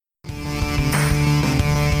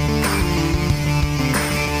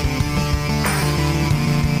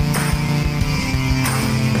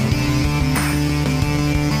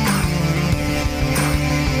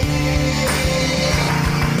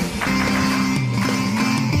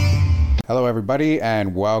Hello, everybody,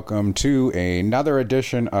 and welcome to another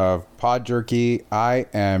edition of Pod Jerky. I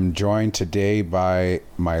am joined today by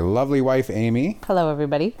my lovely wife, Amy. Hello,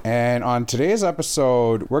 everybody. And on today's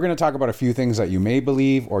episode, we're going to talk about a few things that you may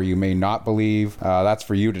believe or you may not believe. That's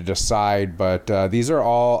for you to decide, but these are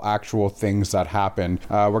all actual things that happened.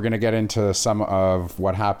 We're going to get into some of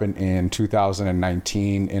what happened in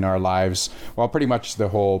 2019 in our lives. Well, pretty much the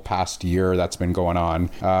whole past year that's been going on.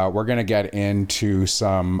 We're going to get into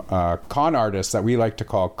some con artists that we like to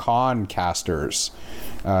call con casters.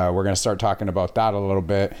 We're going to start talking about that a little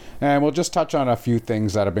bit, and we'll just touch on a few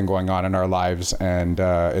things that have been going on in our lives, and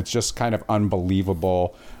it's just kind of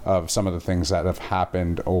unbelievable of some of the things that have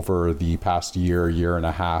happened over the past year and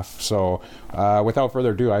a half. So without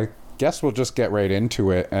further ado, I guess we'll just get right into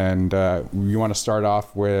it. And you want to start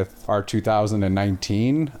off with our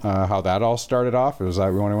 2019, how that all started off? Is that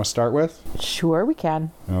what we want to start with? Sure, we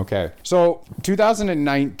can. Okay. So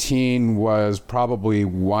 2019 was probably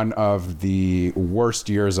one of the worst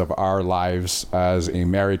years of our lives as a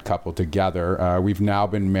married couple together. We've now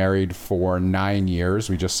been married for 9 years.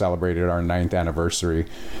 We just celebrated our 9th anniversary,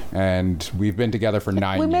 and we've been together for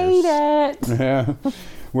 9 years. We made it. Yeah.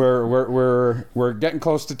 We're getting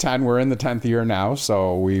close to 10. We're in the 10th year now,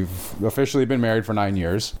 so we've officially been married for 9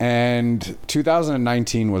 years. And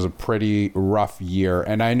 2019 was a pretty rough year.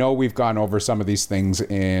 And I know we've gone over some of these things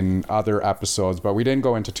in other episodes, but we didn't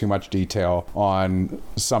go into too much detail on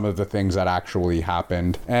some of the things that actually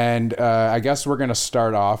happened. And I guess we're going to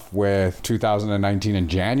start off with 2019 in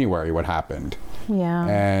January, what happened. Yeah.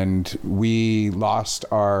 And we lost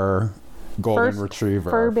our golden retriever,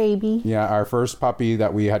 fur baby. Yeah, our first puppy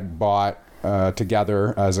that we had bought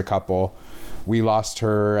together as a couple. We lost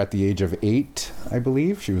her at the age of 8, I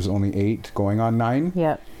believe. She was only 8, going on 9.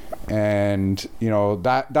 Yep. And you know,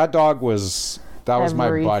 that dog was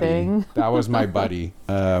my buddy. That was my buddy.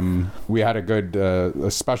 We had a good, a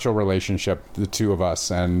special relationship, the two of us,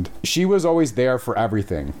 and she was always there for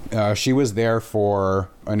everything. She was there for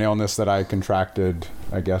an illness that I contracted,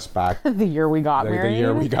 I guess, back the year we got married. The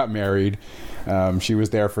year we got married. She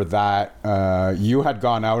was there for that. You had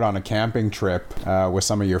gone out on a camping trip with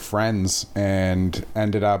some of your friends and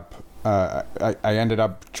ended up, I ended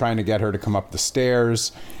up trying to get her to come up the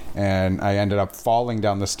stairs, and I ended up falling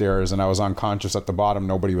down the stairs, and I was unconscious at the bottom.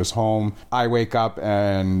 Nobody was home. I wake up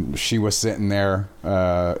and she was sitting there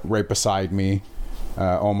right beside me,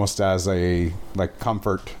 almost as a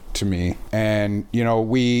comfort to me. And you know,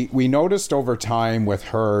 we noticed over time with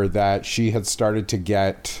her that she had started to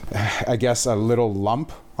get, I guess, a little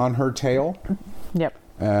lump on her tail. Yep.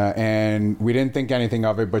 And we didn't think anything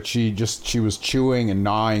of it, but she was chewing and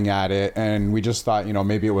gnawing at it, and we just thought, you know,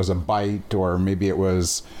 maybe it was a bite, or maybe it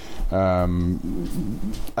was I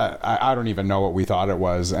don't even know what we thought it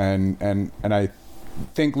was. And I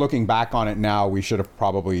think, looking back on it now, we should have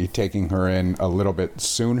probably taken her in a little bit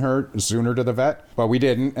sooner to the vet, but we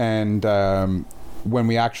didn't. And when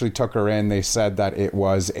we actually took her in, they said that it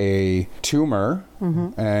was a tumor,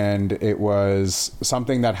 and it was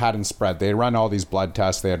something that hadn't spread. They had run all these blood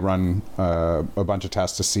tests. They had run a bunch of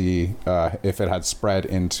tests to see if it had spread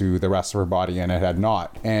into the rest of her body, and it had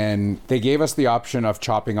not. And they gave us the option of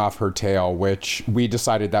chopping off her tail, which we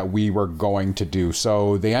decided that we were going to do.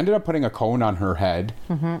 So they ended up putting a cone on her head,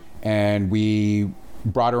 and we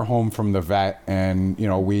brought her home from the vet. And you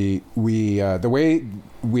know, we the way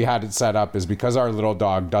we had it set up is because our little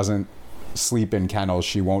dog doesn't sleep in kennels.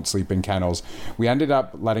 She won't sleep in kennels. We ended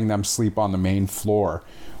up letting them sleep on the main floor,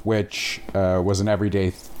 which was an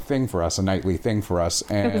everyday thing for us, a nightly thing for us.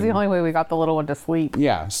 And it was the only way we got the little one to sleep.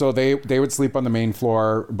 Yeah, so they would sleep on the main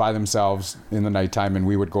floor by themselves in the nighttime, and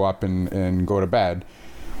we would go up and go to bed.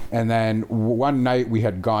 And then one night we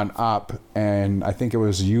had gone up, and I think it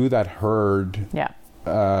was you that heard. Yeah.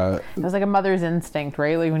 It was like a mother's instinct,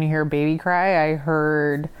 right? Like when you hear a baby cry, I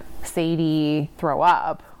heard Sadie throw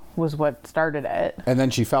up was what started it. And then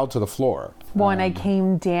she fell to the floor. When I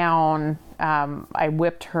came down, I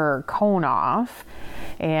whipped her cone off,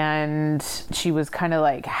 and she was kind of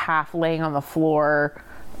like half laying on the floor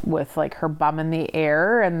with like her bum in the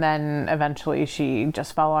air, and then eventually she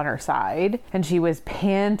just fell on her side, and she was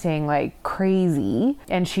panting like crazy,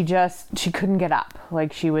 and she couldn't get up.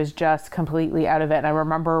 Like she was just completely out of it. And I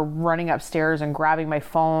remember running upstairs and grabbing my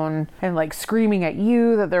phone and like screaming at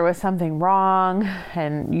you that there was something wrong.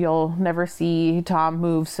 And you'll never see Tom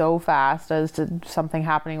move so fast as to something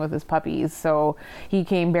happening with his puppies. So he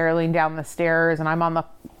came barreling down the stairs, and I'm on the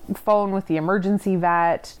phone with the emergency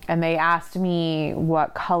vet, and they asked me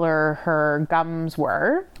what color her gums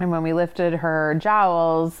were. And when we lifted her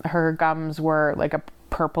jowls, her gums were like a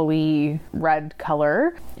purpley red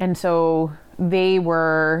color. And so they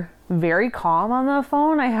were very calm on the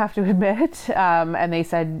phone, I have to admit. And they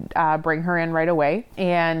said, bring her in right away.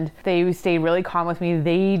 And they stayed really calm with me.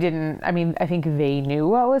 They didn't, I mean, I think they knew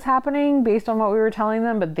what was happening based on what we were telling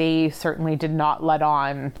them, but they certainly did not let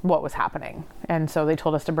on what was happening. And so they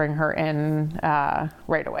told us to bring her in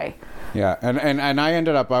right away. Yeah. And I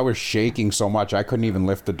ended up, I was shaking so much, I couldn't even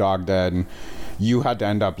lift the dog dead. And you had to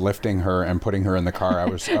end up lifting her and putting her in the car. I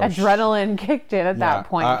was Adrenaline kicked in at that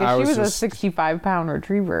point because she was just a 65-pound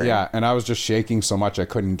retriever. Yeah, and I was just shaking so much I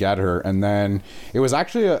couldn't get her. And then it was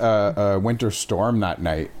actually a winter storm that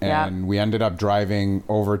night, and we ended up driving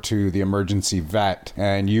over to the emergency vet.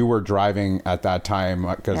 And you were driving at that time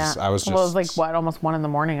because I was just. Well, it was like almost 1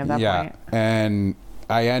 a.m. at that point. And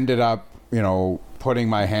I ended up, putting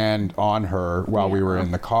my hand on her while we were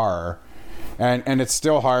in the car. And it's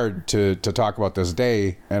still hard to talk about this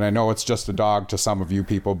day, and I know it's just a dog to some of you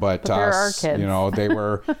people, but to us, our kids.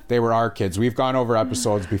 they were our kids. We've gone over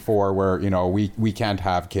episodes before where we can't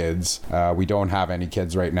have kids. We don't have any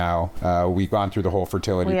kids right now. We've gone through the whole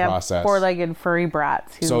fertility process. Four-legged furry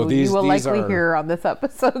brats who you will likely hear on this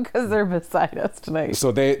episode because they're beside us tonight.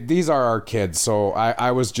 So these are our kids. So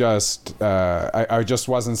I was just I just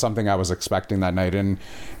wasn't something I was expecting that night, and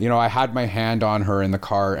I had my hand on her in the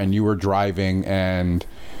car, and you were driving. And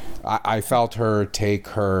I felt her take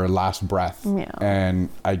her last breath, and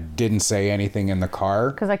I didn't say anything in the car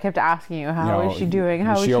because I kept asking you, how is she doing?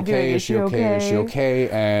 How is she okay? doing? Is she okay? Is she okay?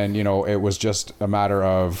 And it was just a matter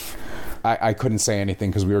of I couldn't say anything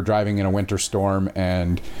because we were driving in a winter storm,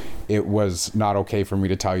 and it was not okay for me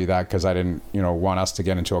to tell you that because I didn't, want us to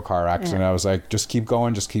get into a car accident. I was like, just keep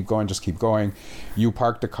going, just keep going, just keep going. You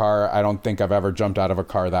parked the car. I don't think I've ever jumped out of a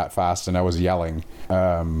car that fast, and I was yelling.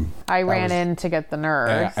 I ran in to get the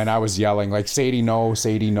nurse, and I was yelling like, Sadie, no,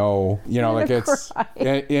 Sadie, no. Like it's,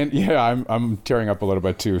 I'm tearing up a little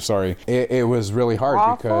bit too. Sorry. It was really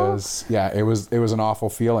hard because it was an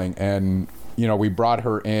awful feeling, and. We brought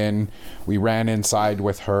her in, we ran inside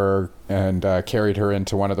with her and carried her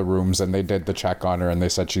into one of the rooms, and they did the check on her, and they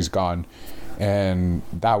said she's gone. And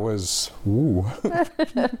that was, ooh.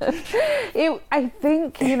 I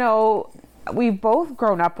think, we've both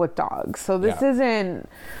grown up with dogs. So this isn't,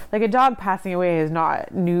 like, a dog passing away is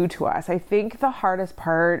not new to us. I think the hardest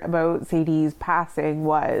part about Sadie's passing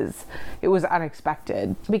was it was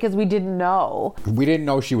unexpected because we didn't know. We didn't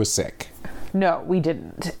know she was sick. No, we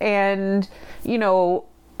didn't. And,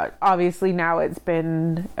 obviously now it's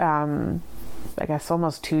been, I guess,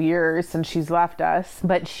 almost 2 years since she's left us.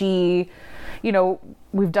 But she,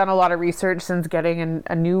 we've done a lot of research since getting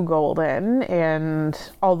a new golden. And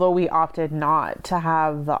although we opted not to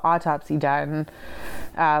have the autopsy done,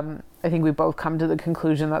 I think we both come to the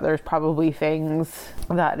conclusion that there's probably things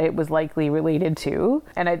that it was likely related to.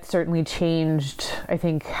 And it certainly changed, I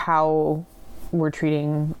think, how we're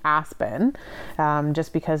treating Aspen,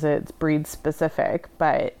 just because it's breed specific.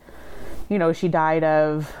 But she died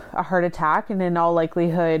of a heart attack, and in all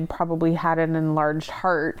likelihood probably had an enlarged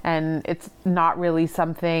heart. And it's not really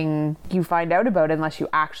something you find out about unless you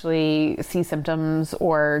actually see symptoms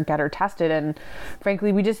or get her tested. And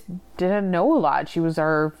frankly, we just didn't know a lot. She was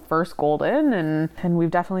our first golden, and we've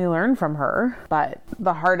definitely learned from her. But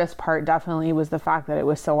the hardest part definitely was the fact that it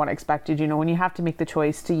was so unexpected. When you have to make the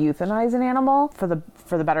choice to euthanize an animal for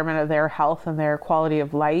the betterment of their health and their quality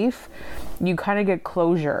of life, you kind of get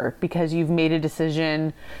closure because you've made a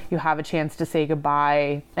decision, you have a chance to say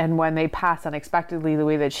goodbye, and when they pass unexpectedly the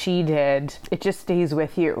way that she did, it just stays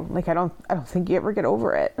with you. Like, I don't think you ever get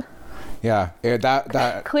over it. Yeah,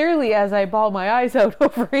 that clearly, as I bawl my eyes out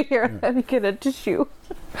over here, let me get a tissue.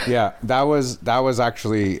 Yeah, that was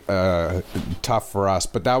actually tough for us,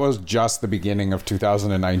 but that was just the beginning of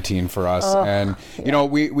 2019 for us. And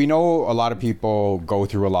we know a lot of people go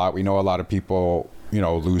through a lot. We know a lot of people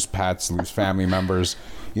lose pets, lose family members.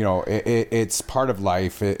 It's part of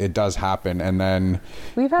life. It does happen. And then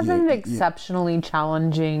we've had an exceptionally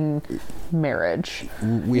challenging marriage.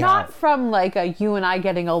 Not from like a you and I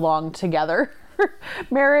getting along together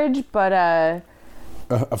marriage, but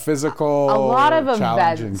a physical, a lot of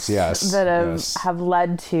events that have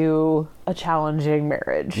led to a challenging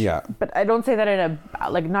marriage. Yeah, but I don't say that in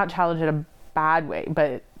a not challenge in a bad way,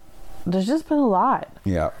 but there's just been a lot.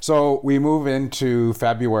 Yeah. So we move into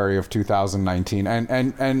February of 2019,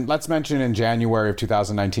 and let's mention in January of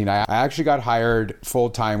 2019, I actually got hired full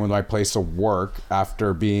time with my place of work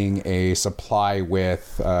after being a supply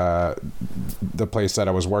with the place that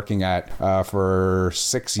I was working at for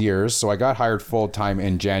 6 years. So I got hired full time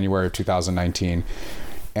in January of 2019,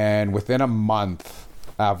 and within a month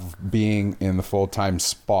of being in the full time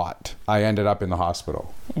spot, I ended up in the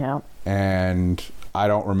hospital. Yeah. And I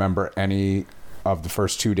don't remember any of the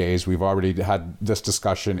first 2 days. We've already had this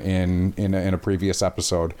discussion in a previous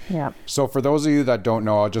episode. Yeah. So for those of you that don't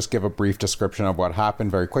know, I'll just give a brief description of what happened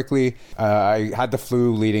very quickly. I had the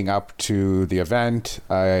flu leading up to the event.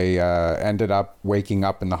 I ended up waking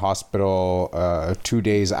up in the hospital 2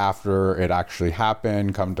 days after it actually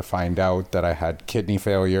happened. Come to find out that I had kidney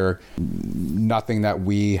failure. Nothing that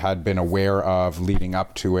we had been aware of leading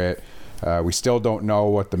up to it. We still don't know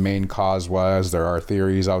what the main cause was. There are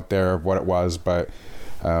theories out there of what it was, but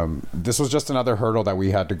this was just another hurdle that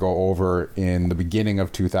we had to go over in the beginning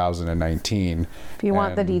of 2019. If you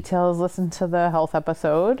want the details, listen to the health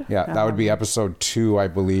episode. Yeah, that would be episode 2, I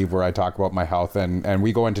believe, where I talk about my health, and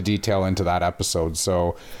we go into detail into that episode.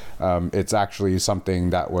 So it's actually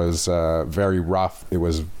something that was very rough. It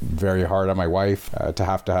was very hard on my wife to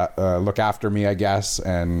have to look after me, I guess,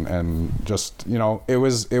 and just, you know, it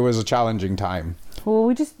was a challenging time.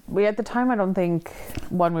 Well, we at the time, I don't think,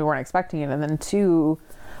 one, we weren't expecting it, and then 2,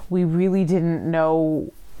 we really didn't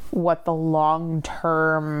know what the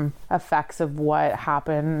long-term effects of what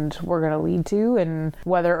happened were going to lead to, and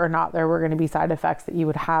whether or not there were going to be side effects that you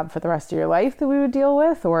would have for the rest of your life that we would deal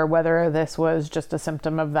with, or whether this was just a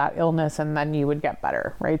symptom of that illness and then you would get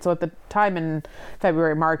better, right? So at the time in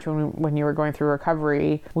February, March, when you were going through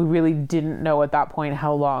recovery, we really didn't know at that point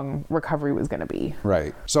how long recovery was going to be.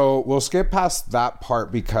 Right. So we'll skip past that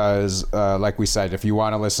part because, like we said, if you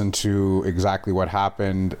want to listen to exactly what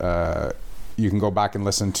happened, you can go back and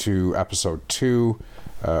listen to episode 2,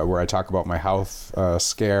 where I talk about my health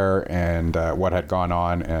scare and what had gone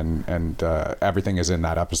on, and everything is in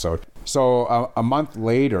that episode. So a month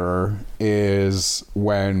later is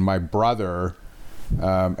when my brother,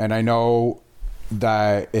 and I know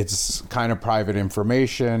that it's kind of private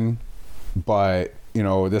information, but, you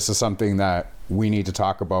know, this is something that we need to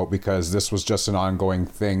talk about because this was just an ongoing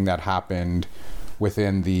thing that happened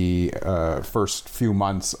within the first few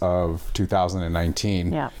months of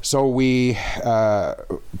 2019. Yeah. So we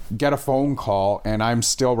get a phone call, and I'm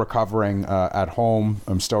still recovering at home.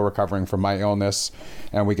 I'm still recovering from my illness.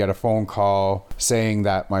 And we get a phone call saying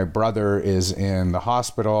that my brother is in the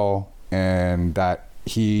hospital and that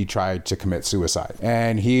he tried to commit suicide,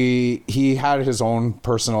 and he had his own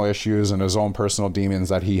personal issues and his own personal demons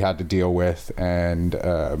that he had to deal with. And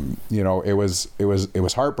you know, it was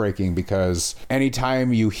heartbreaking because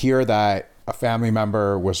anytime you hear that a family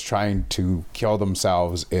member was trying to kill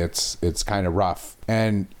themselves, it's kind of rough.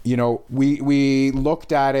 And, you know, we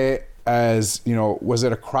looked at it as, you know, was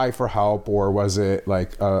it a cry for help, or was it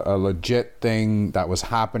like a legit thing that was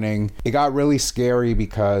happening? It got really scary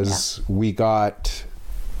because we got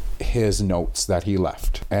his notes that he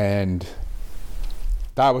left, and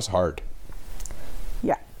that was hard.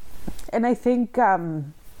 Yeah. And I think there's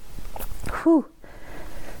gonna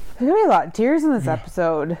be a lot of tears in this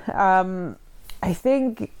episode. I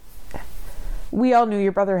think we all knew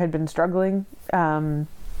your brother had been struggling.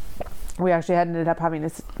 We actually had ended up having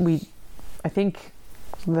I think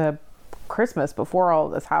the Christmas before all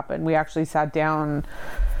this happened, we actually sat down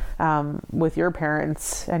with your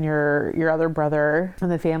parents and your other brother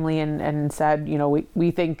and the family and said, you know,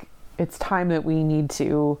 we think it's time that we need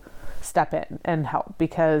to step in and help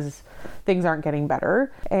because things aren't getting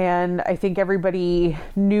better. And I think everybody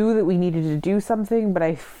knew that we needed to do something,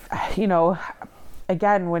 but you know,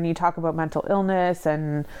 again, when you talk about mental illness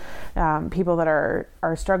and people that are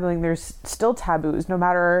struggling, there's still taboos, no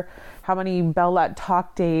matter how many Bell Let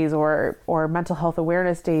Talk days or mental health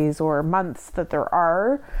awareness days or months that there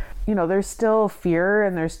are. You know, there's still fear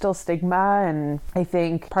and there's still stigma. And I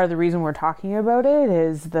think part of the reason we're talking about it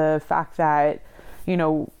is the fact that, you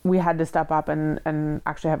know, we had to step up and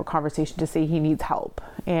actually have a conversation to say he needs help.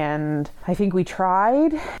 And I think we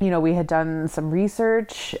tried. You know, we had done some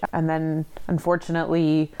research, and then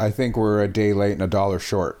unfortunately, I think we're a day late and $1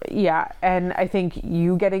 short. Yeah. And I think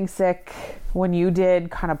you getting sick when you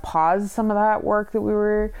did kind of pause some of that work that we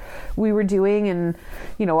were doing. And,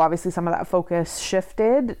 you know, obviously some of that focus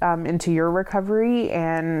shifted into your recovery.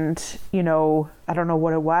 And, you know, I don't know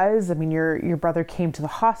what it was. I mean, your brother came to the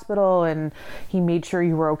hospital and he made sure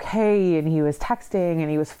you were okay, and he was texting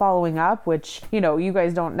and he was following up, which, you know, you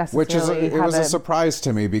guys don't necessarily it was a surprise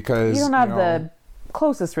to me because you don't have the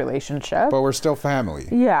closest relationship, but we're still family.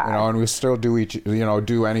 Yeah. You know, and we still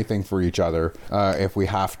do anything for each other if we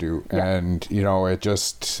have to. Yeah. And, you know,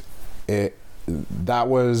 that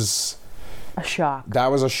was a shock. That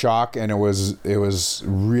was a shock, and it was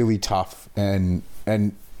really tough. And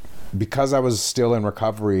because I was still in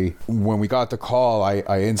recovery, when we got the call,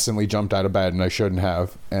 I instantly jumped out of bed, and I shouldn't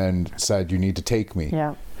have, and said, "You need to take me."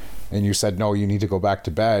 Yeah. And you said, "No, you need to go back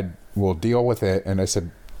to bed. We'll deal with it." And I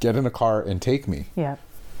said, get in a car and take me. Yeah.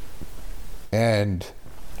 And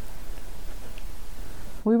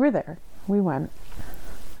we were there. We went.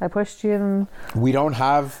 I pushed you in. We don't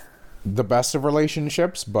have the best of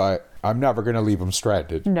relationships, but I'm never going to leave him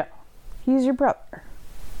stranded. No. He's your brother.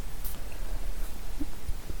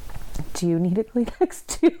 Do you need a Kleenex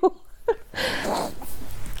too?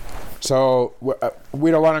 So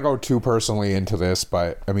we don't want to go too personally into this,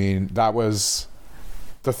 but I mean, that was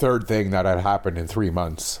the third thing that had happened in 3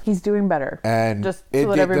 months. He's doing better. And just to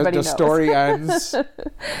let everybody the knows. story ends,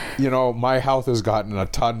 my health has gotten a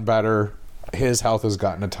ton better. His health has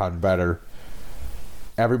gotten a ton better.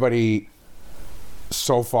 Everybody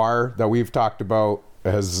so far that we've talked about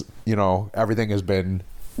has, everything has been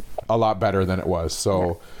a lot better than it was.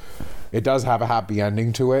 So it does have a happy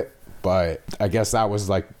ending to it, but I guess that was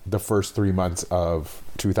like the first 3 months of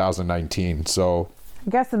 2019. So I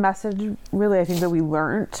guess the message really I think that we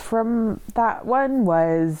learned from that one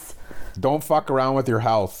was don't fuck around with your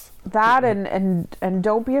health. That and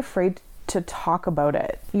don't be afraid to talk about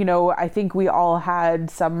it. I think we all had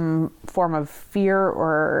some form of fear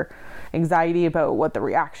or anxiety about what the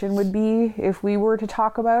reaction would be if we were to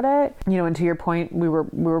talk about it. And to your point, we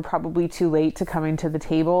were probably too late to coming to the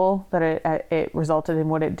table that it resulted in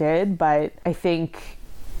what it did. But I think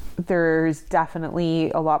there's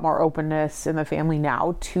definitely a lot more openness in the family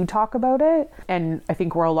now to talk about it. And I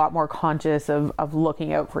think we're a lot more conscious of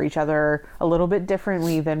looking out for each other a little bit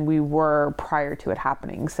differently than we were prior to it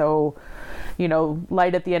happening. So,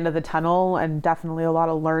 light at the end of the tunnel and definitely a lot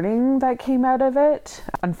of learning that came out of it.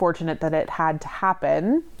 Unfortunate that it had to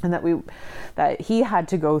happen and that he had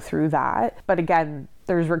to go through that. But again,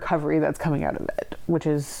 there's recovery that's coming out of it, which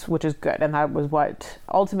is good. And that was what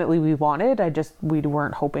ultimately we wanted. We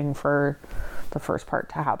weren't hoping for the first part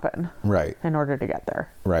to happen. Right. In order to get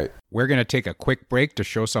there. Right. We're going to take a quick break to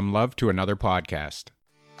show some love to another podcast.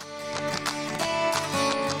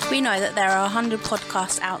 We know that there are 100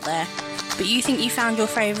 podcasts out there, but you think you found your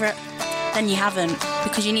favourite? Then you haven't,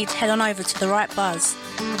 because you need to head on over to The Right Buzz.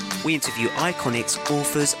 We interview iconics,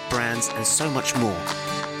 authors, brands, and so much more.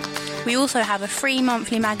 We also have a free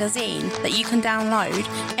monthly magazine that you can download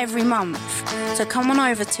every month. So come on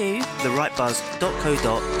over to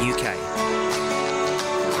therightbuzz.co.uk.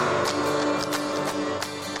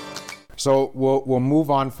 So we'll move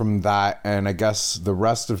on from that, and I guess the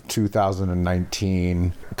rest of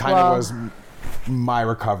 2019 kind of was my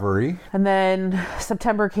recovery. And then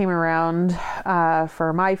September came around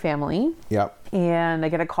for my family. Yep. And I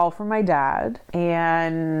get a call from my dad.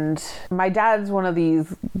 And my dad's one of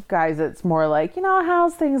these guys that's more like,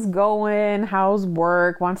 how's things going? How's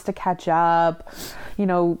work? Wants to catch up.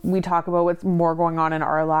 We talk about what's more going on in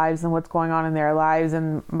our lives than what's going on in their lives.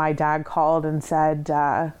 And my dad called and said,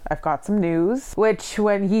 I've got some news. Which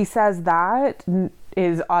when he says that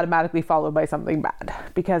is automatically followed by something bad,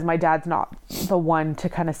 because my dad's not the one to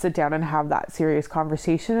kind of sit down and have that serious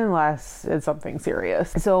conversation unless it's something serious.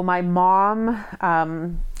 So my mom,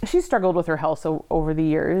 she struggled with her health over the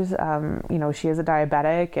years. She is a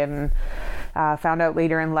diabetic and found out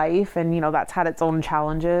later in life, and that's had its own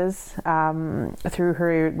challenges through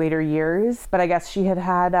her later years. But I guess she had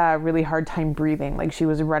a really hard time breathing. Like, she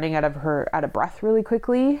was running out of breath really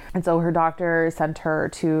quickly, and so her doctor sent her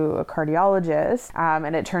to a cardiologist.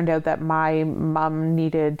 And it turned out that my mom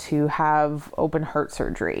needed to have open heart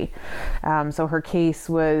surgery. So her case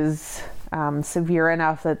was severe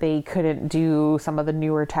enough that they couldn't do some of the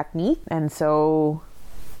newer technique. And so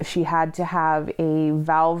she had to have a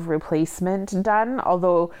valve replacement done,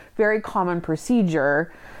 although very common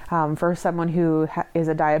procedure for someone who is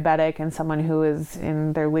a diabetic and someone who is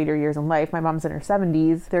in their later years in life. My mom's in her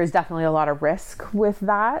 70s. There's definitely a lot of risk with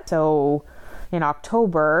that. So in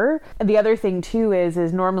October. And the other thing too is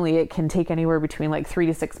normally it can take anywhere between like 3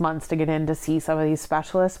 to 6 months to get in to see some of these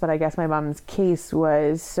specialists. But I guess my mom's case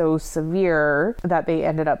was so severe that they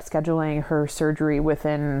ended up scheduling her surgery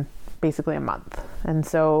within basically a month. And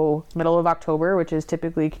so middle of October, which is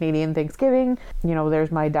typically Canadian Thanksgiving, there's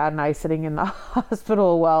my dad and I sitting in the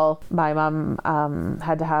hospital while my mom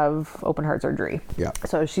had to have open heart surgery. Yeah.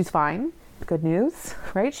 So she's fine. Good news,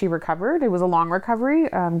 right? She recovered. It was a long recovery,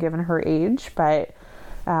 given her age, but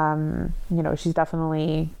she's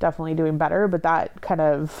definitely doing better. But that kind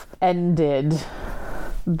of ended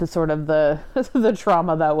the sort of the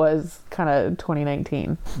trauma that was kind of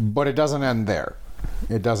 2019. But it doesn't end there.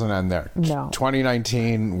 It doesn't end there. No.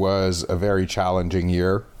 2019 was a very challenging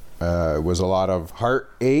year. It was a lot of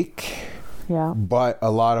heartache, but a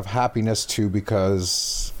lot of happiness too,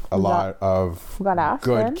 because a lot of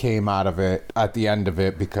good came out of it at the end of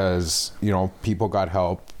it, because people got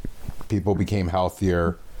help, people became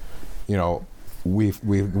healthier,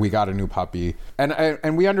 we got a new puppy,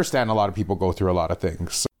 and we understand a lot of people go through a lot of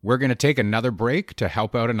things. We're going to take another break to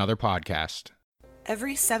help out another podcast.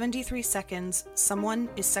 Every 73 seconds, someone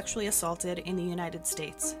is sexually assaulted in the United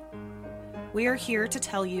States. We are here to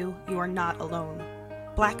tell you you are not alone.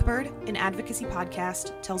 Blackbird, an advocacy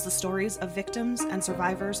podcast, tells the stories of victims and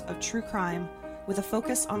survivors of true crime with a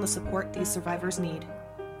focus on the support these survivors need.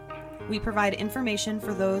 We provide information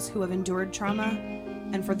for those who have endured trauma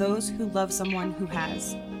and for those who love someone who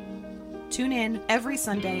has. Tune in every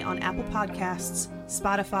Sunday on Apple Podcasts,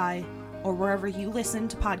 Spotify, or wherever you listen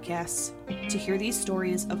to podcasts to hear these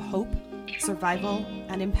stories of hope, survival,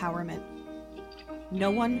 and empowerment.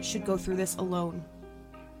 No one should go through this alone.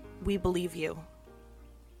 We believe you.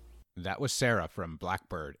 That was Sarah from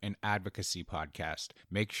Blackbird, an advocacy podcast.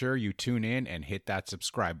 Make sure you tune in and hit that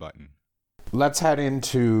subscribe button. Let's head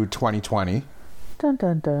into 2020. Dun,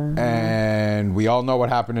 dun, dun. And we all know what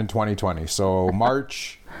happened in 2020. So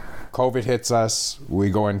March, COVID hits us.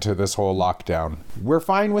 We go into this whole lockdown. We're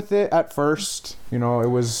fine with it at first. You know, it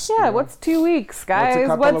was... Yeah, what's 2 weeks, guys?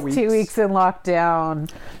 What's 2 weeks in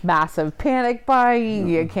lockdown? Massive panic buying.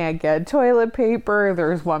 You can't get toilet paper.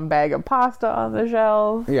 There's one bag of pasta on the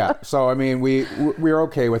shelf. Yeah, so I mean, we're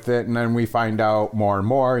okay with it, and then we find out more and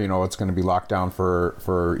more, you know, it's going to be locked down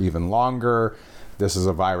for even longer. This is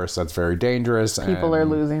a virus that's very dangerous. People are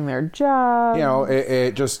losing their jobs. You know,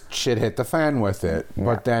 it just shit hit the fan with it. Yeah.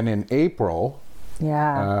 But then in April...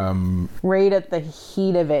 Yeah. Right at the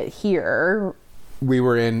heat of it here... We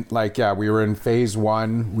were in phase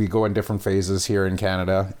one. We go in different phases here in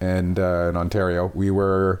Canada and in Ontario. We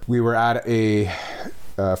were at a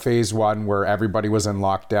phase one where everybody was in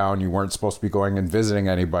lockdown. You weren't supposed to be going and visiting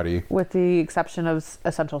anybody. With the exception of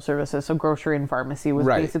essential services. So grocery and pharmacy was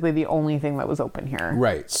basically the only thing that was open here.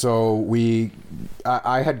 Right. So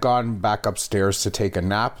I had gone back upstairs to take a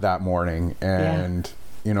nap that morning and,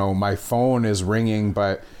 you know, my phone is ringing,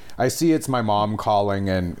 but... I see it's my mom calling,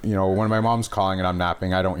 and, you know, when my mom's calling and I'm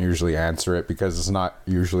napping, I don't usually answer it because it's not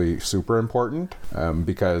usually super important,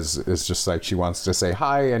 because it's just like she wants to say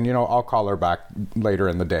hi, and, you know, I'll call her back later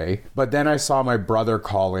in the day. But then I saw my brother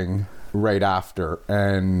calling right after,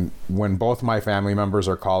 and when both my family members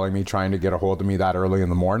are calling me, trying to get a hold of me that early in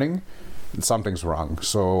the morning, something's wrong.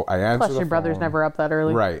 So I answer the phone. Plus your brother's never up that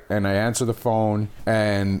early. Right. And I answer the phone,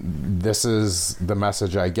 and this is the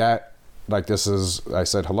message I get. Like, I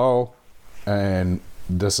said hello, and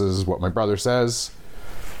this is what my brother says.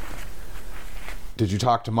 Did you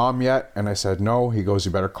talk to mom yet? And I said no. He goes,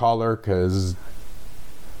 you better call her because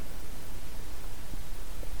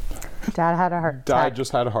Dad had a heart attack. Dad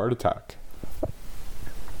just had a heart attack.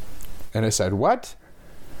 And I said, what?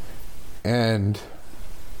 And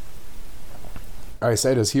I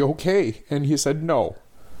said, is he okay? And he said no.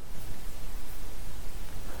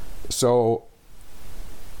 So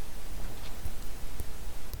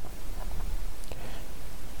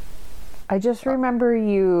I just remember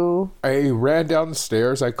you... I ran down the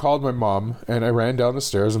stairs. I called my mom, and I ran down the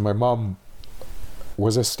stairs, and my mom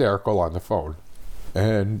was hysterical on the phone.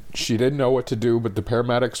 And she didn't know what to do, but the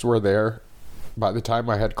paramedics were there by the time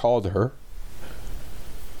I had called her.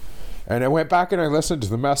 And I went back and I listened to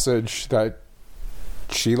the message that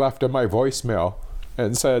she left in my voicemail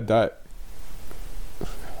and said that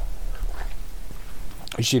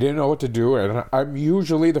she didn't know what to do, and I'm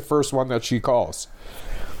usually the first one that she calls.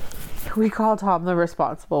 We call Tom the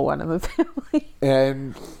responsible one in the family.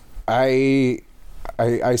 And I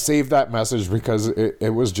saved that message because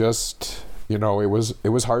it was just, you know, it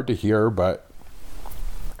was hard to hear, but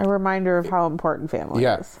a reminder of how important family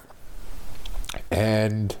is.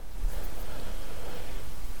 And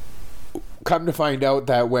come to find out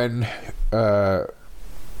that when it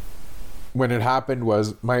happened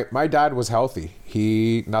was my dad was healthy.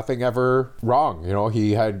 Nothing ever wrong. You know,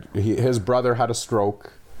 his brother had a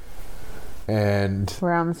stroke. And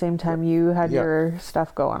around the same time you had your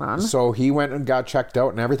stuff going on. So he went and got checked out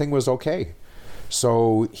and everything was okay.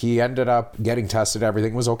 So he ended up getting tested.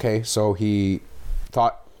 Everything was okay. So he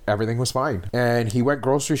thought everything was fine. And he went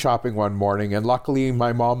grocery shopping one morning, and luckily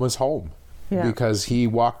my mom was home. Yeah. Because he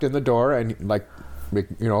walked in the door and, like,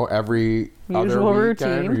 you know, every other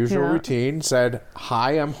weekend, usual routine, said,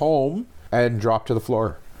 "Hi, I'm home," and dropped to the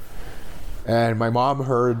floor. And my mom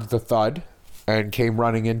heard the thud and came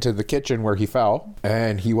running into the kitchen where he fell,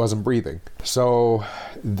 and he wasn't breathing. So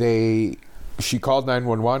she called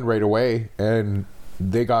 911 right away, and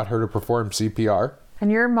they got her to perform CPR.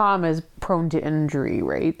 And your mom is prone to injury,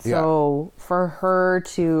 right? Yeah. So for her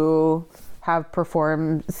to have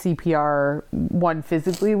performed CPR, one,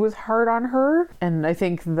 physically was hard on her. And I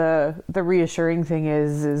think the reassuring thing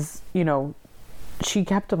is, you know, she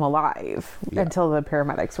kept him alive until the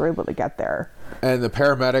paramedics were able to get there. And the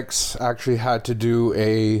paramedics actually had to do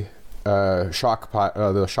the shock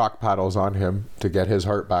paddles on him to get his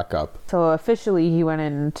heart back up. So officially he went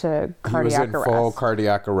into cardiac arrest. He was in full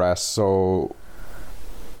cardiac arrest, so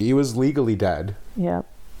he was legally dead. Yep.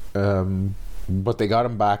 But they got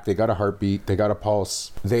him back. They got a heartbeat. They got a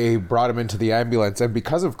pulse. They brought him into the ambulance. And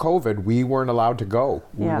because of COVID, we weren't allowed to go.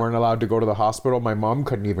 We weren't allowed to go to the hospital. My mom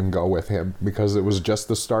couldn't even go with him because it was just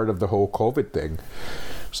the start of the whole COVID thing.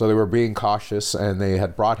 So they were being cautious, and they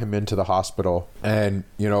had brought him into the hospital. And,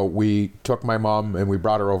 you know, we took my mom and we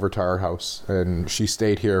brought her over to our house, and she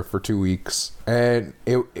stayed here for 2 weeks. And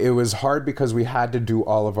it was hard because we had to do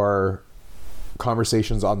all of our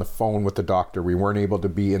conversations on the phone with the doctor. We weren't able to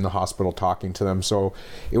be in the hospital talking to them. So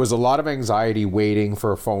it was a lot of anxiety waiting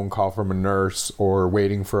for a phone call from a nurse or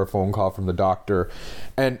waiting for a phone call from the doctor.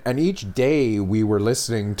 And each day we were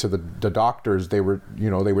listening to the doctors. They were, you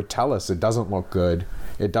know, they would tell us it doesn't look good.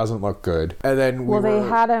 It doesn't look good. And then they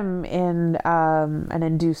had him in an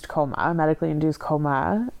induced coma, a medically induced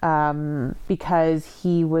coma, because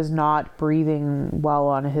he was not breathing well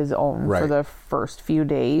on his own for the first few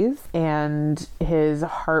days, and his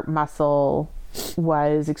heart muscle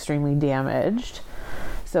was extremely damaged.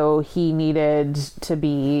 So he needed to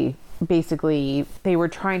be, basically, they were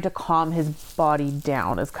trying to calm his body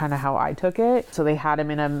down is kind of how I took it. So they had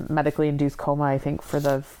him in a medically induced coma, I think, for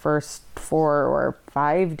the first 4 or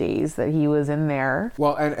 5 days that he was in there.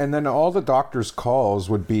 Well, and then all the doctor's calls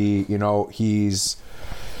would be, you know, he's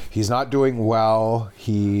not doing well.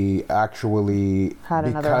 He actually had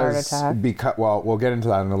another heart attack. Well, we'll get into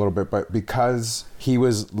that in a little bit, but because he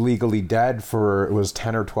was legally dead for, it was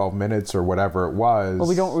 10 or 12 minutes or whatever it was. Well,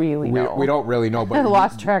 we don't really know. We don't really know, but I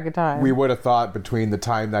lost track of time. We would have thought between the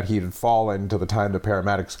time that he had fallen to the time the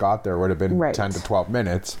paramedics got there would have been 10 to 12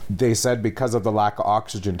 minutes. They said because of the lack of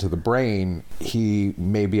oxygen to the brain, he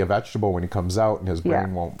may be a vegetable when he comes out and his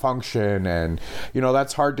brain won't function. And, you know,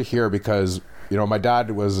 that's hard to hear because, you know, my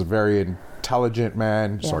dad was a very intelligent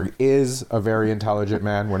man. Sorry, is a very intelligent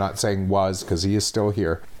man. We're not saying was, because he is still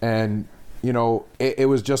here. And, you know, it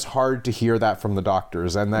was just hard to hear that from the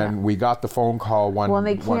doctors. And then we got the phone call Well, and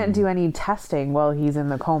they can't do any testing while he's in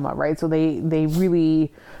the coma, right? So they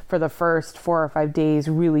really, for the first 4 or 5 days,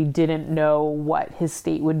 really didn't know what his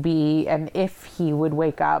state would be and if he would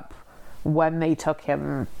wake up when they took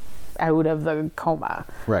him out of the coma.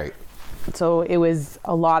 Right. So it was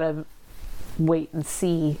a lot of wait and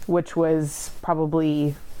see, which was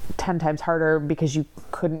probably 10 times harder because you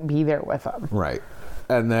couldn't be there with him. Right.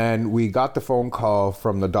 And then we got the phone call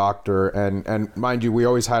from the doctor, and mind you, we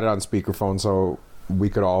always had it on speakerphone so we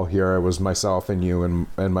could all hear. It was myself and you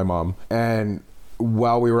and my mom. And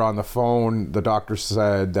while we were on the phone, the doctor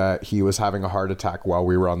said that he was having a heart attack while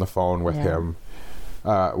we were on the phone with him.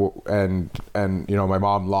 And you know, my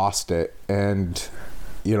mom lost it. And,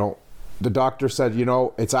 you know, the doctor said, you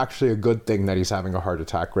know, it's actually a good thing that he's having a heart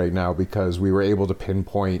attack right now because we were able to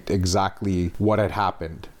pinpoint exactly what had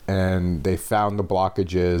happened. And they found the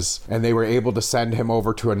blockages, and they were able to send him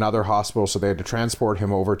over to another hospital. So they had to transport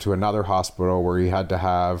him over to another hospital where he had to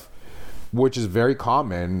have, which is very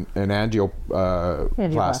common, an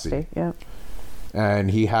angioplasty. Yeah.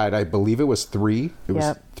 And he had, I believe it was 3. It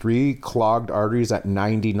was 3 clogged arteries at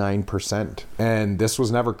 99%. And this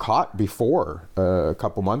was never caught before a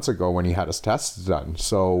couple months ago when he had his tests done.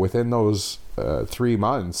 So within those 3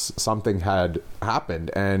 months, something had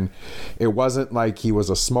happened. And it wasn't like he was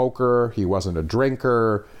a smoker. He wasn't a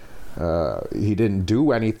drinker. He didn't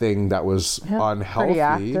do anything that was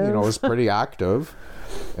unhealthy. You know, it was pretty active.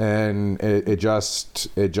 And it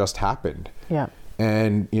just happened. Yeah.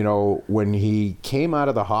 And, you know, when he came out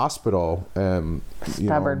of the hospital,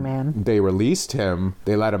 stubborn man, they released him,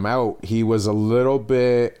 they let him out. He was a little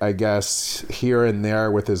bit, I guess, here and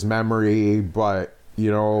there with his memory, but,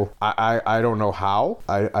 you know, I don't know how,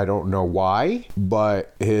 I don't know why,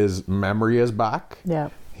 but his memory is back. Yeah.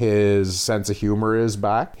 His sense of humor is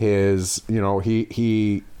back. His, you know,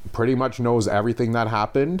 he pretty much knows everything that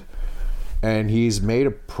happened. And he's made a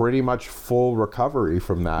pretty much full recovery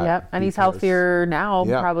from that. Yep, and he's healthier now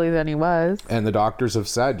probably than he was. And the doctors have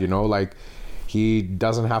said, you know, like, he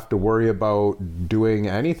doesn't have to worry about doing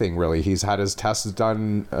anything really. He's had his tests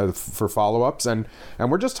done for follow-ups, and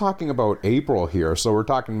we're just talking about April here. So we're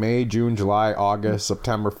talking May, June, July, August,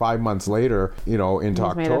 September, 5 months later, you know, into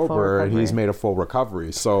October, and he's made a full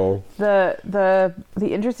recovery. So the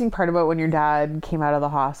interesting part about when your dad came out of the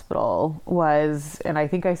hospital was, and I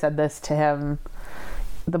think I said this to him,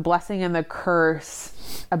 the blessing and the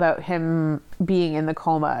curse about him being in the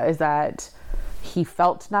coma is that he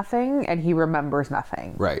felt nothing and he remembers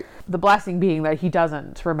nothing. Right. The blessing being that he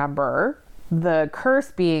doesn't remember. The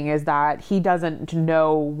curse being is that he doesn't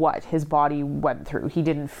know what his body went through. He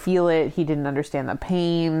didn't feel it. He didn't understand the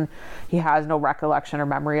pain. He has no recollection or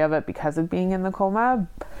memory of it because of being in the coma.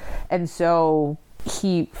 And so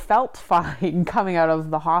he felt fine coming out of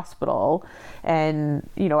the hospital. And,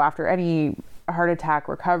 you know, after any heart attack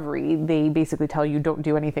recovery, they basically tell you don't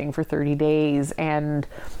do anything for 30 days. And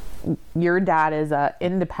your dad is a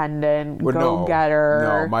independent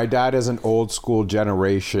go-getter. No, my dad is an old school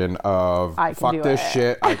generation of fuck this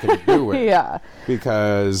shit, I can do it. Yeah.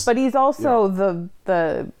 Because but he's also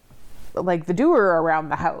the like the doer around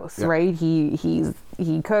the house, right?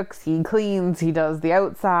 He cooks, he cleans, he does the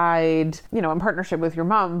outside, you know, in partnership with your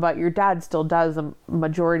mom, but your dad still does a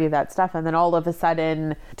majority of that stuff. And then all of a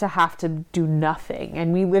sudden to have to do nothing.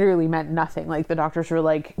 And we literally meant nothing. Like the doctors were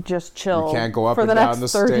like, just chill. You can't go up for and the down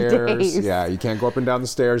next the 30 stairs. days. Yeah, you can't go up and down the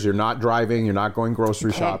stairs. You're not driving. You're not going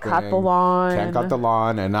grocery shopping. Can't cut the lawn. Can't cut the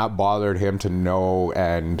lawn. And that bothered him to no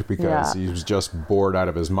end because he was just bored out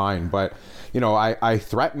of his mind. But, you know, I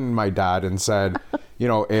threatened my dad and said, you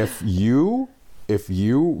know, if you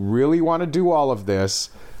really want to do all of this,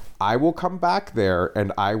 I will come back there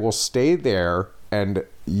and I will stay there and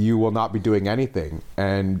you will not be doing anything.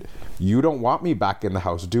 And you don't want me back in the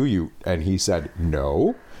house, do you? And he said,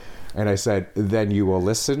 no. And I said, then you will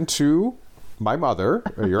listen to my mother,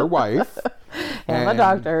 or your wife. and the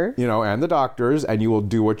doctor. You know, and the doctors, and you will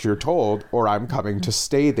do what you're told, or I'm coming to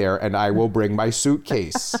stay there and I will bring my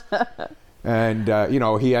suitcase. And, you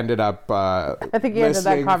know, he ended up I think he ended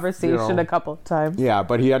that conversation a couple of times. Yeah,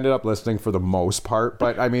 but he ended up listening for the most part.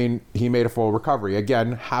 But, I mean, he made a full recovery.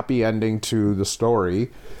 Again, happy ending to the story,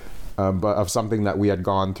 but of something that we had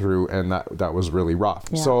gone through, and that was really rough.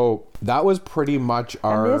 Yeah. So that was pretty much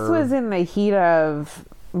our... And this was in the heat of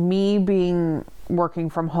me working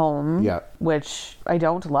from home, which I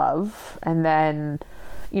don't love. And then,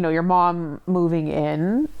 you know, your mom moving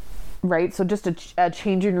in... Right. So just a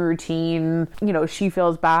change in routine, you know, she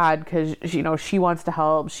feels bad because, you know, she wants to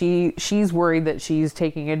help. She's worried that she's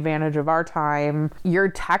taking advantage of our time. You're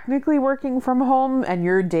technically working from home and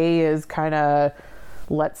your day is kind of,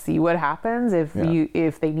 let's see what happens. If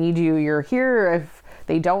they need you, you're here. If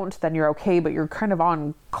they don't, then you're okay. But you're kind of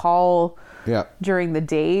on call during the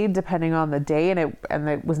day, depending on the day. And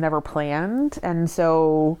it was never planned. And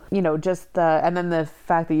so, you know, and then the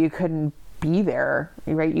fact that you couldn't be there,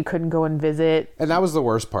 right? You couldn't go and visit, and that was the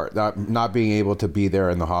worst part, not being able to be there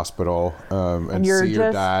in the hospital and you're see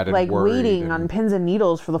your dad and like waiting on pins and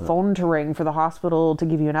needles for the phone to ring for the hospital to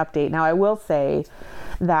give you an update. Now I will say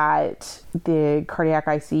that the cardiac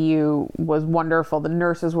ICU was wonderful. The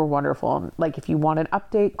nurses were wonderful. Like if you want an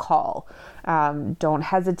update, call. Don't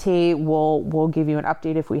hesitate. We'll give you an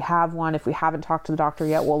update if we have one. If we haven't talked to the doctor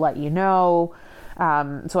yet, we'll let you know.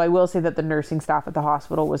 So I will say that the nursing staff at the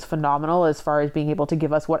hospital was phenomenal as far as being able to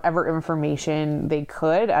give us whatever information they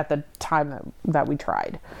could at the time that we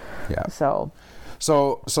tried. Yeah. So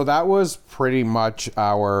that was pretty much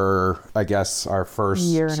our first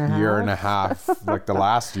year and a half, like the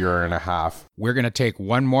last year and a half. We're going to take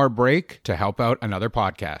one more break to help out another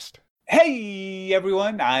podcast. Hey,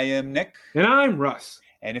 everyone. I am Nick. And I'm Russ.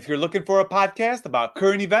 And if you're looking for a podcast about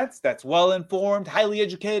current events that's well-informed, highly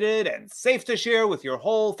educated, and safe to share with your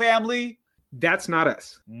whole family... That's not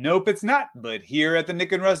us. Nope, it's not. But here at the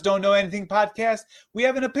Nick and Russ Don't Know Anything podcast, we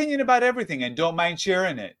have an opinion about everything and don't mind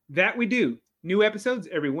sharing it. That we do. New episodes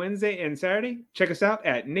every Wednesday and Saturday. Check us out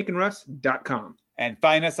at nickandruss.com. And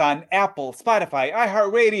find us on Apple, Spotify,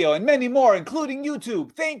 iHeartRadio, and many more, including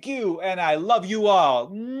YouTube. Thank you, and I love you all.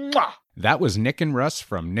 Mwah! That was Nick and Russ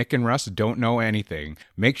from Nick and Russ Don't Know Anything.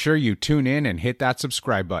 Make sure you tune in and hit that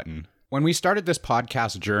subscribe button. When we started this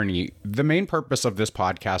podcast journey, the main purpose of this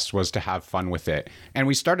podcast was to have fun with it. And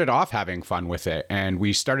we started off having fun with it. And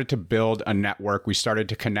we started to build a network. We started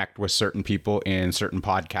to connect with certain people in certain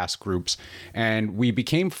podcast groups. And we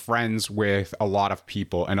became friends with a lot of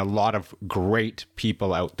people and a lot of great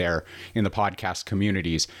people out there in the podcast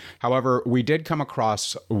communities. However, we did come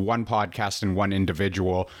across one podcast and one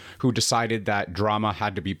individual who decided that drama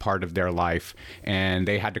had to be part of their life and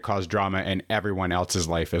they had to cause drama in everyone else's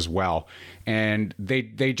life as well. And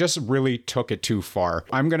they just really took it too far.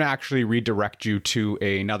 I'm going to actually redirect you to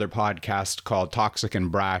another podcast called Toxic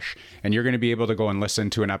and Brash, and you're going to be able to go and listen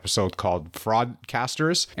to an episode called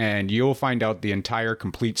Fraudcasters, and you'll find out the entire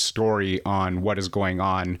complete story on what is going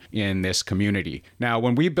on in this community. Now,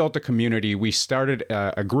 when we built a community, we started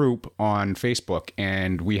a group on Facebook,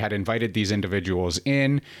 and we had invited these individuals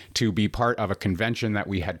in to be part of a convention that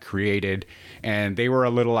we had created, and they were a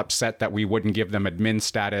little upset that we wouldn't give them admin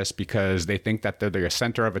status because because they think that they're the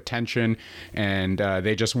center of attention, and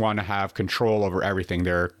they just want to have control over everything.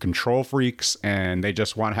 They're control freaks, and they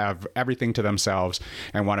just want to have everything to themselves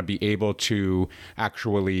and want to be able to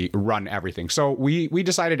actually run everything. So we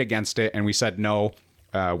decided against it, and we said no.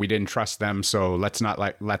 We didn't trust them, so let's not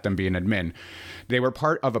let them be an admin. They were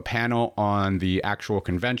part of a panel on the actual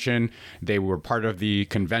convention. They were part of the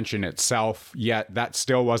convention itself, yet that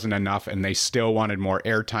still wasn't enough, and they still wanted more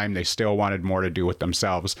airtime. They still wanted more to do with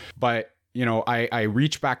themselves. But you know, I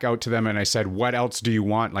reached back out to them and I said, what else do you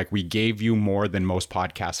want? Like, we gave you more than most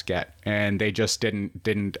podcasts get. And they just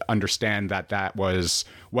didn't understand that was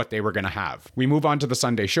what they were going to have. We move on to the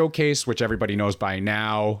Sunday Showcase, which everybody knows by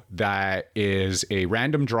now. That is a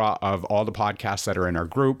random draw of all the podcasts that are in our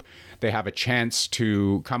group. They have a chance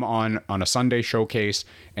to come on a Sunday Showcase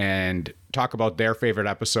and talk about their favorite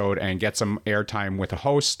episode and get some airtime with a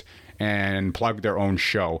host and plug their own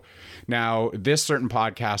show. Now, this certain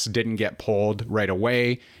podcast didn't get pulled right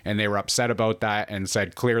away, and they were upset about that and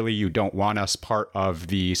said, clearly you don't want us part of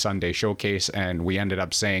the Sunday Showcase. And we ended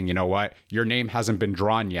up saying, you know what, your name hasn't been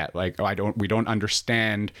drawn yet. Like, we don't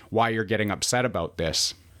understand why you're getting upset about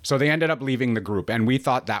this. So they ended up leaving the group, and we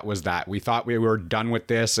thought that was that. We thought we were done with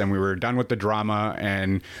this, and we were done with the drama.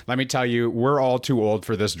 And let me tell you, we're all too old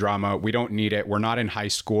for this drama. We don't need it. We're not in high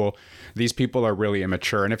school. These people are really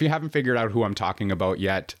immature. And if you haven't figured out who I'm talking about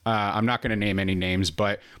yet, I'm not going to name any names,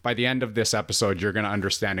 but by the end of this episode, you're going to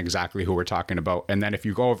understand exactly who we're talking about. And then if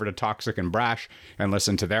you go over to Toxic and Brash and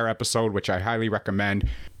listen to their episode, which I highly recommend,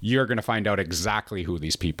 you're going to find out exactly who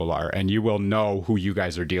these people are, and you will know who you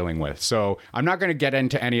guys are dealing with. So I'm not going to get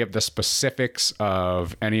into any of the specifics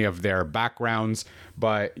of any of their backgrounds,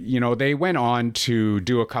 but, you know, they went on to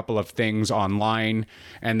do a couple of things online,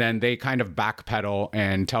 and then they kind of backpedal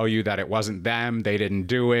and tell you that it wasn't them, they didn't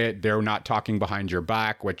do it, they're not talking behind your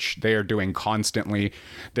back, which they are doing constantly.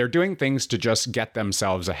 They're doing things to just get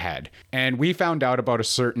themselves ahead. And we found out about a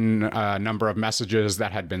certain number of messages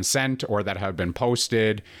that had been sent or that had been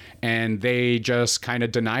posted, and they just kind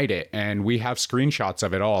of denied it. And we have screenshots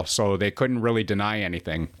of it all, so they couldn't really deny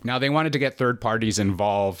anything. Now, they wanted to get third parties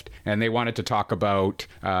involved, and they wanted to talk about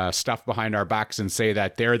stuff behind our backs and say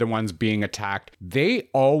that they're the ones being attacked. They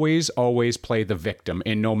always play the victim,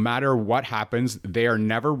 and no matter what happens, they are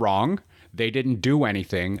never wrong. They didn't do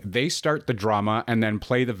anything. They start the drama and then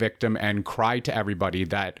play the victim and cry to everybody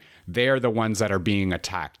that they're the ones that are being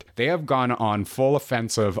attacked. They have gone on full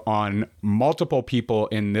offensive on multiple people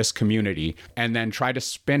in this community and then try to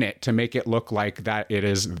spin it to make it look like that it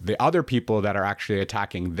is the other people that are actually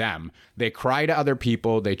attacking them. They cry to other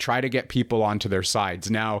people. They try to get people onto their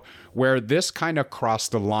sides. Now, where this kind of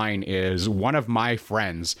crossed the line is one of my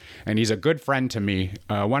friends, and he's a good friend to me.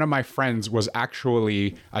 One of my friends was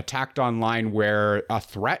actually attacked online where a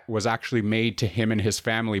threat was actually made to him and his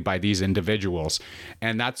family by these individuals.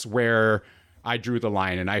 And that's where I drew the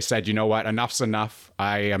line and I said, you know what, enough's enough.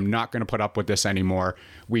 I am not going to put up with this anymore.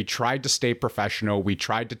 We tried to stay professional. We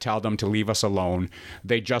tried to tell them to leave us alone.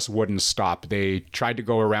 They just wouldn't stop. They tried to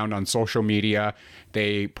go around on social media.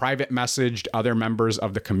 They private messaged other members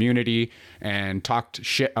of the community and talked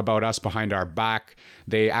shit about us behind our back.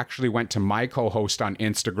 They actually went to my co-host on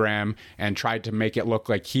Instagram and tried to make it look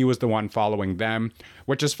like he was the one following them,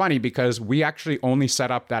 which is funny because we actually only set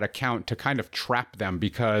up that account to kind of trap them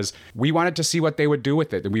because we wanted to see what they would do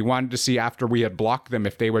with it. We wanted to see after we had blocked them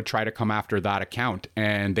if they would try to come after that account,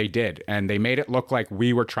 and they did. And they made it look like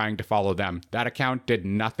we were trying to follow them. That account did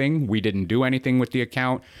nothing. We didn't do anything with the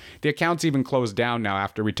account. The account's even closed down now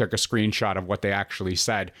after we took a screenshot of what they actually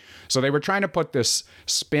said. So they were trying to put this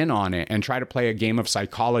spin on it and try to play a game of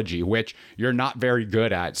psychology, which you're not very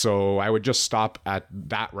good at. So I would just stop at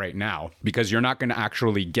that right now because you're not going to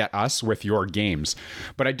actually get us with your games.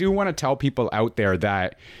 But I do want to tell people out there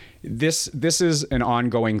that this is an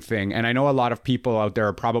ongoing thing. And I know a lot of people out there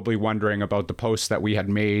are probably wondering about the posts that we had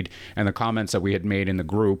made and the comments that we had made in the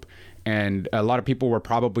group. And a lot of people were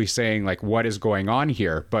probably saying, like, what is going on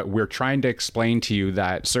here? But we're trying to explain to you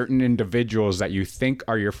that certain individuals that you think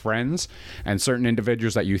are your friends and certain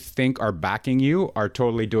individuals that you think are backing you are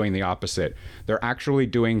totally doing the opposite. They're actually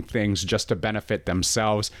doing things just to benefit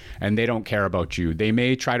themselves, and they don't care about you. They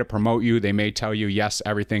may try to promote you. They may tell you, yes,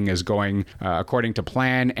 everything is going according to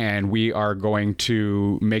plan, and we are going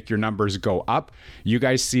to make your numbers go up. You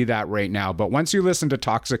guys see that right now. But once you listen to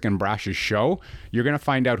Toxic and Brash's show, you're going to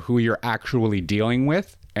find out who you're actually dealing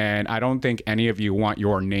with And I don't think any of you want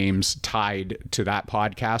your names tied to that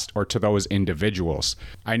podcast or to those individuals.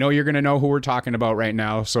 I know you're going to know who we're talking about right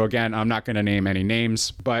now. So again, I'm not going to name any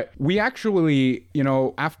names, but we actually,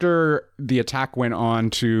 after the attack went on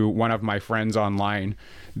to one of my friends online,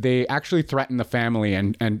 they actually threatened the family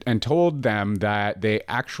and told them that they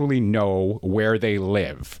actually know where they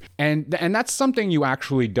live. And that's something you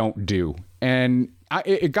actually don't do. And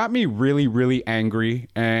it got me really, really angry,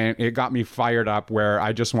 and it got me fired up where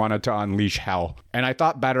I just wanted to unleash hell. And I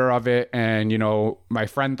thought better of it. And, my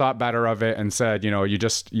friend thought better of it and said,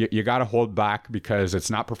 you got to hold back because it's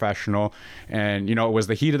not professional. And, it was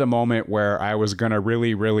the heat of the moment where I was going to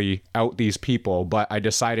really, really out these people, but I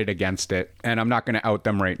decided against it. And I'm not going to out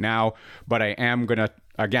them right now, but I am going to.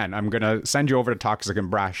 Again, I'm going to send you over to Toxic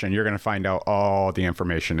and Brash, and you're going to find out all the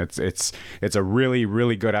information. It's a really,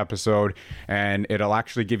 really good episode, and it'll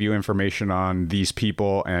actually give you information on these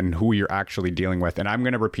people and who you're actually dealing with. And I'm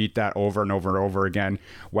going to repeat that over and over and over again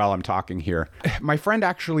while I'm talking here. My friend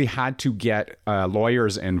actually had to get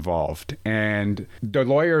lawyers involved, and the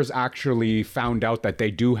lawyers actually found out that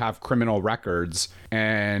they do have criminal records.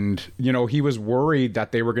 And, he was worried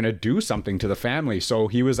that they were going to do something to the family. So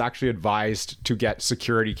he was actually advised to get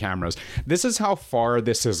security cameras. This is how far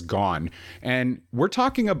this has gone. And we're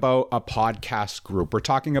talking about a podcast group. We're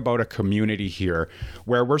talking about a community here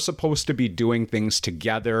where we're supposed to be doing things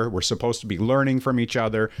together. We're supposed to be learning from each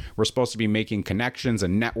other. We're supposed to be making connections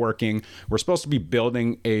and networking. We're supposed to be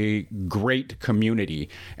building a great community.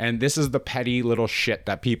 And this is the petty little shit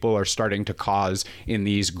that people are starting to cause in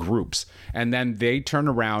these groups. And then they turn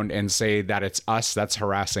around and say that it's us that's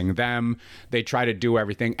harassing them. They try to do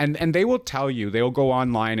everything. And they will tell you, they'll go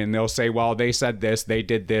online and they'll say, well, they said this, they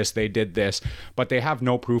did this, but they have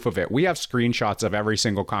no proof of it. We have screenshots of every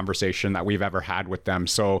single conversation that we've ever had with them.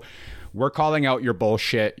 So we're calling out your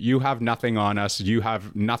bullshit. You have nothing on us. You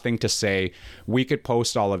have nothing to say. We could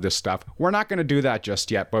post all of this stuff. We're not going to do that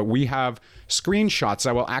just yet, but we have screenshots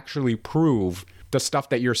that will actually prove the stuff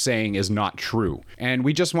that you're saying is not true. And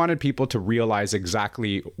we just wanted people to realize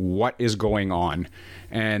exactly what is going on.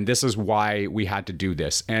 And this is why we had to do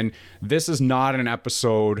this. And this is not an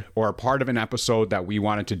episode or a part of an episode that we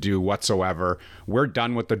wanted to do whatsoever. We're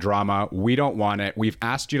done with the drama. We don't want it. We've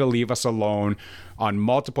asked you to leave us alone on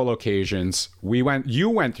multiple occasions. You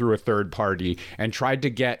went through a third party and tried to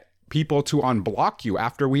get people to unblock you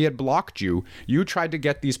after we had blocked you. You tried to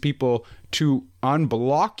get these people to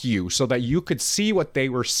unblock you so that you could see what they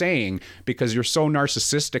were saying because you're so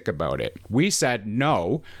narcissistic about it. We said,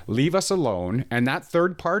 no, leave us alone. And that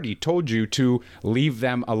third party told you to leave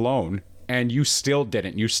them alone. And you still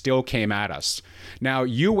didn't. You still came at us. Now,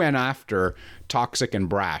 you went after Toxic and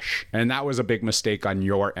Brash, and that was a big mistake on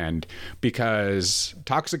your end because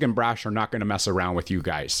Toxic and Brash are not going to mess around with you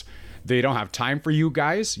guys. They don't have time for you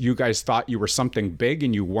guys. You guys thought you were something big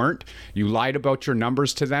and you weren't. You lied about your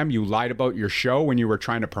numbers to them. You lied about your show when you were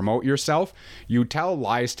trying to promote yourself. You tell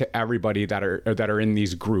lies to everybody that are in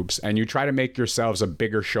these groups, and you try to make yourselves a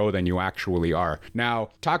bigger show than you actually are. Now,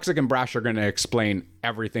 Toxic and Brash are going to explain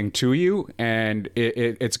everything to you, and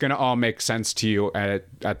it's going to all make sense to you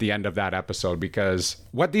at the end of that episode, because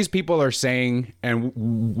what these people are saying and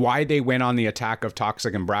why they went on the attack of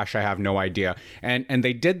Toxic and Brash, I have no idea. And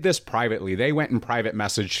they did this privately. They went and private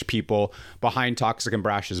messaged people behind Toxic and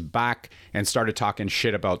Brash's back and started talking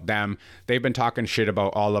shit about them. They've been talking shit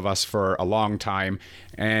about all of us for a long time,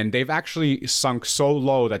 and they've actually sunk so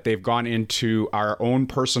low that they've gone into our own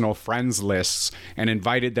personal friends lists and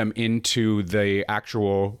invited them into the actual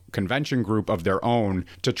convention group of their own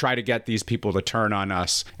to try to get these people to turn on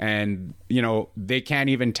us. And, they can't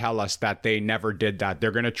even tell us that they never did that.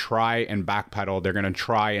 They're going to try and backpedal. They're going to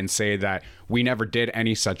try and say that we never did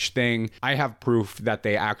any such thing. I have proof that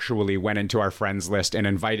they actually went into our friends list and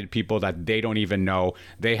invited people that they don't even know.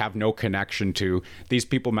 They have no connection to. These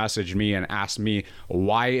people messaged me and asked me,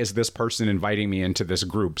 why is this person inviting me into this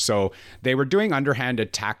group? So they were doing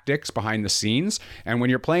underhanded tactics behind the scenes. And when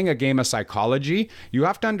you're playing a game of psychology, you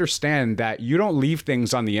have to understand that you don't leave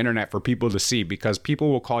things on the internet for people to see, because people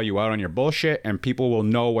will call you out on your bullshit and people will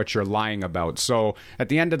know what you're lying about. So at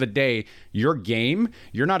the end of the day, your game,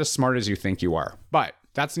 you're not as smart as you think you are. But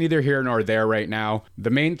that's neither here nor there right now.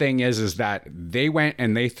 The main thing is that they went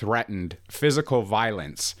and they threatened physical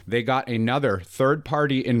violence. They got another third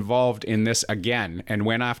party involved in this again and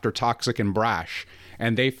went after Toxic and Brash.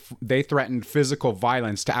 and they threatened physical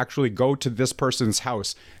violence to actually go to this person's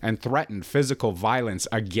house and threaten physical violence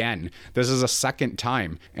again. This is a second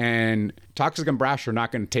time, and Toxic and Brash are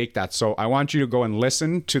not going to take that. So I want you to go and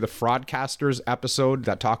listen to the Fraudcasters episode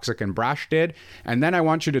that Toxic and Brash did. And then I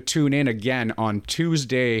want you to tune in again on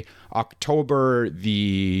Tuesday, October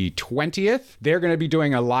the 20th. They're going to be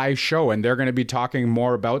doing a live show, and they're going to be talking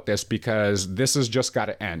more about this, because this has just got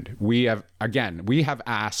to end. We have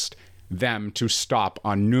asked them to stop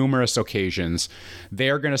on numerous occasions. They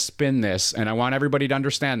are going to spin this, and I want everybody to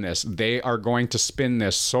understand this. They are going to spin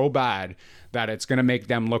this so bad that it's going to make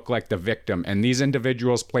them look like the victim. And these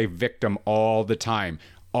individuals play victim all the time.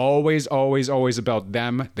 Always, always, always about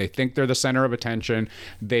them. They think they're the center of attention.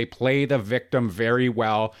 They play the victim very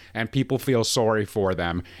well, and people feel sorry for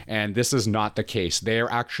them. And this is not the case. They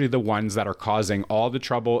are actually the ones that are causing all the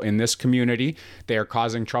trouble in this community. They are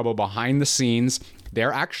causing trouble behind the scenes.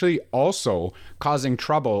 They're actually also causing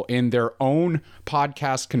trouble in their own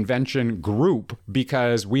podcast convention group,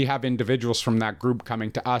 because we have individuals from that group coming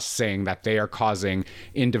to us saying that they are causing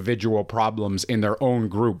individual problems in their own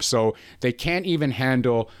group. So they can't even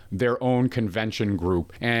handle their own convention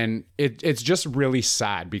group. And it's just really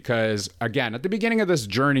sad, because, again, at the beginning of this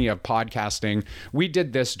journey of podcasting, we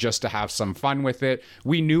did this just to have some fun with it.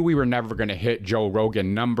 We knew we were never going to hit Joe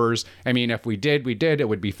Rogan numbers. I mean, if we did, it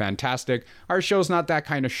would be fantastic. Our show's not that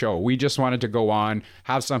kind of show. We just wanted to go on,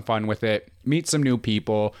 have some fun with it, meet some new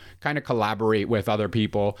people, kind of collaborate with other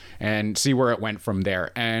people, and see where it went from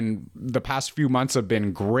there. And the past few months have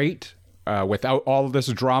been great. Without all of this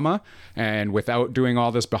drama and without doing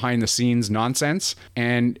all this behind the scenes nonsense.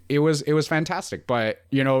 And it was fantastic. But,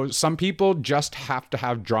 you know, some people just have to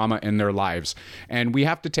have drama in their lives. And we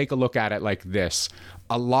have to take a look at it like this.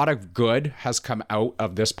 A lot of good has come out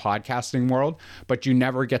of this podcasting world, but you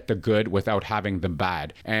never get the good without having the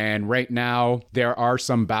bad. And right now, there are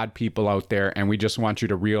some bad people out there, and we just want you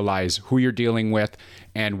to realize who you're dealing with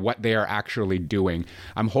and what they are actually doing.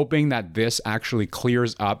 I'm hoping that this actually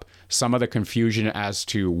clears up some of the confusion as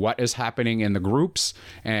to what is happening in the groups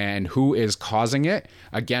and who is causing it.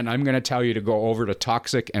 Again, I'm going to tell you to go over to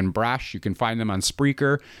Toxic and Brash. You can find them on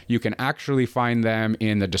Spreaker. You can actually find them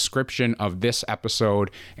in the description of this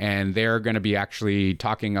episode, and they're going to be actually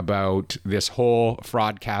talking about this whole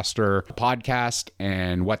Fraudcaster podcast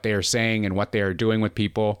and what they are saying and what they are doing with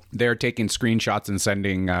people. They're taking screenshots and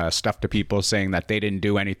sending stuff to people saying that they didn't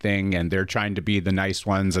do anything, and they're trying to be the nice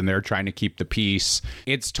ones, and they're trying to keep the peace.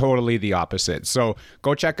 It's totally the opposite. So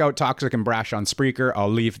go check out Toxic and Brash on Spreaker. I'll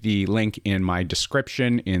leave the link in my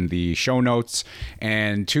description in the show notes,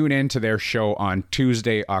 and tune in to their show on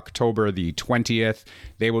Tuesday, October the 20th.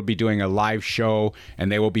 They will be doing a live show,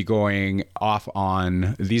 and they will be going off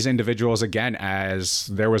on these individuals again, as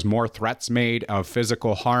there was more threats made of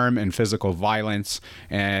physical harm and physical violence,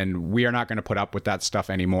 and we are not going to put up with that stuff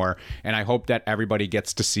anymore. And I hope that everybody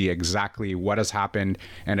gets to see exactly what has happened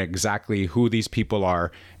and exactly who these people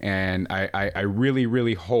are. And I really,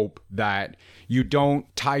 really hope that you don't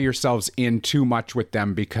tie yourselves in too much with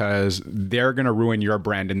them, because they're going to ruin your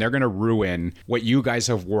brand, and they're going to ruin what you guys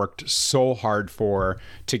have worked so hard for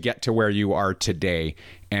to get to where you are today.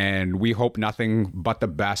 And we hope nothing but the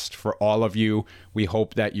best for all of you. We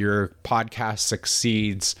hope that your podcast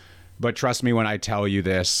succeeds. But trust me when I tell you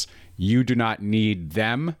this, you do not need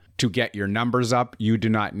them to get your numbers up. You do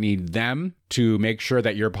not need them to make sure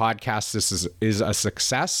that your podcast is a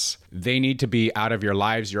success. They need to be out of your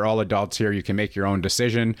lives. You're all adults here. You can make your own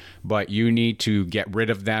decision, but you need to get rid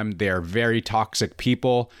of them. They're very toxic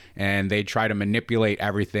people, and they try to manipulate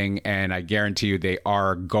everything. And I guarantee you they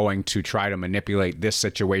are going to try to manipulate this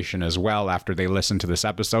situation as well after they listen to this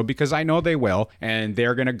episode, because I know they will. And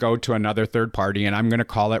they're going to go to another third party, and I'm going to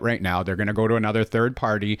call it right now. They're going to go to another third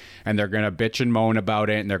party, and they're going to bitch and moan about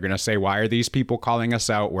it. And they're going to say, why are these people calling us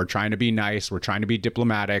out? We're trying to be nice. We're trying to be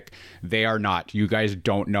diplomatic. They are not. You guys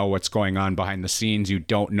don't know what's going on behind the scenes. You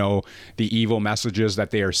don't know the evil messages that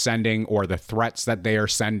they are sending or the threats that they are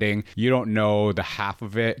sending. You don't know the half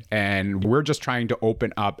of it. And we're just trying to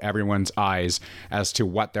open up everyone's eyes as to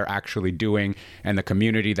what they're actually doing and the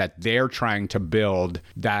community that they're trying to build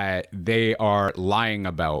that they are lying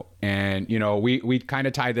about. And, you know, we kind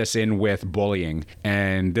of tie this in with bullying,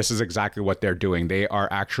 and this is exactly what they're doing. They are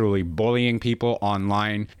actually bullying people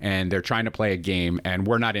online, and they're trying to play a game, and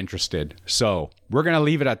we're not interested. So we're going to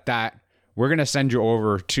leave it at that. We're going to send you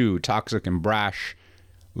over to Toxic and Brash.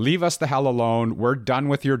 Leave us the hell alone. We're done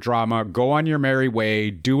with your drama. Go on your merry way.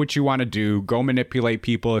 Do what you want to do. Go manipulate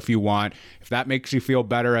people if you want. If that makes you feel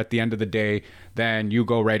better at the end of the day, then you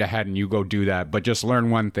go right ahead and you go do that. But just learn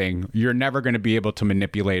one thing. You're never going to be able to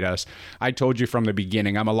manipulate us. I told you from the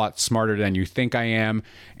beginning, I'm a lot smarter than you think I am.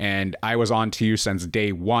 And I was on to you since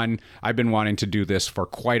day one. I've been wanting to do this for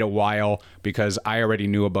quite a while because I already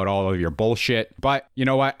knew about all of your bullshit. But you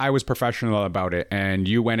know what? I was professional about it. And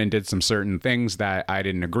you went and did some certain things that I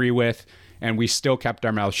didn't agree with. And we still kept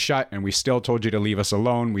our mouths shut, and we still told you to leave us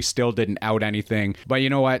alone. We still didn't out anything. But you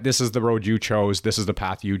know what? This is the road you chose. This is the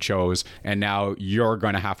path you chose. And now you're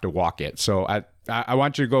going to have to walk it. So I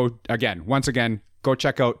want you to go, once again, go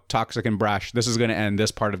check out Toxic and Brash. This is going to end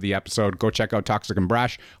this part of the episode. Go check out Toxic and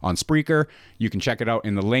Brash on Spreaker. You can check it out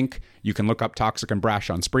in the link. You can look up Toxic and Brash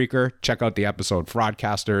on Spreaker. Check out the episode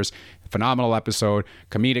Fraudcasters. Phenomenal episode,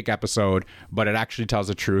 comedic episode, but it actually tells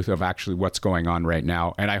the truth of actually what's going on right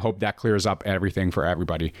now. And I hope that clears up everything for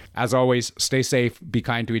everybody. As always, stay safe, be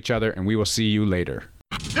kind to each other, and we will see you later.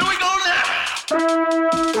 Here we go now!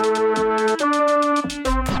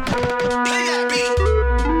 Play that beat!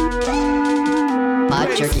 Hot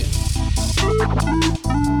jerky.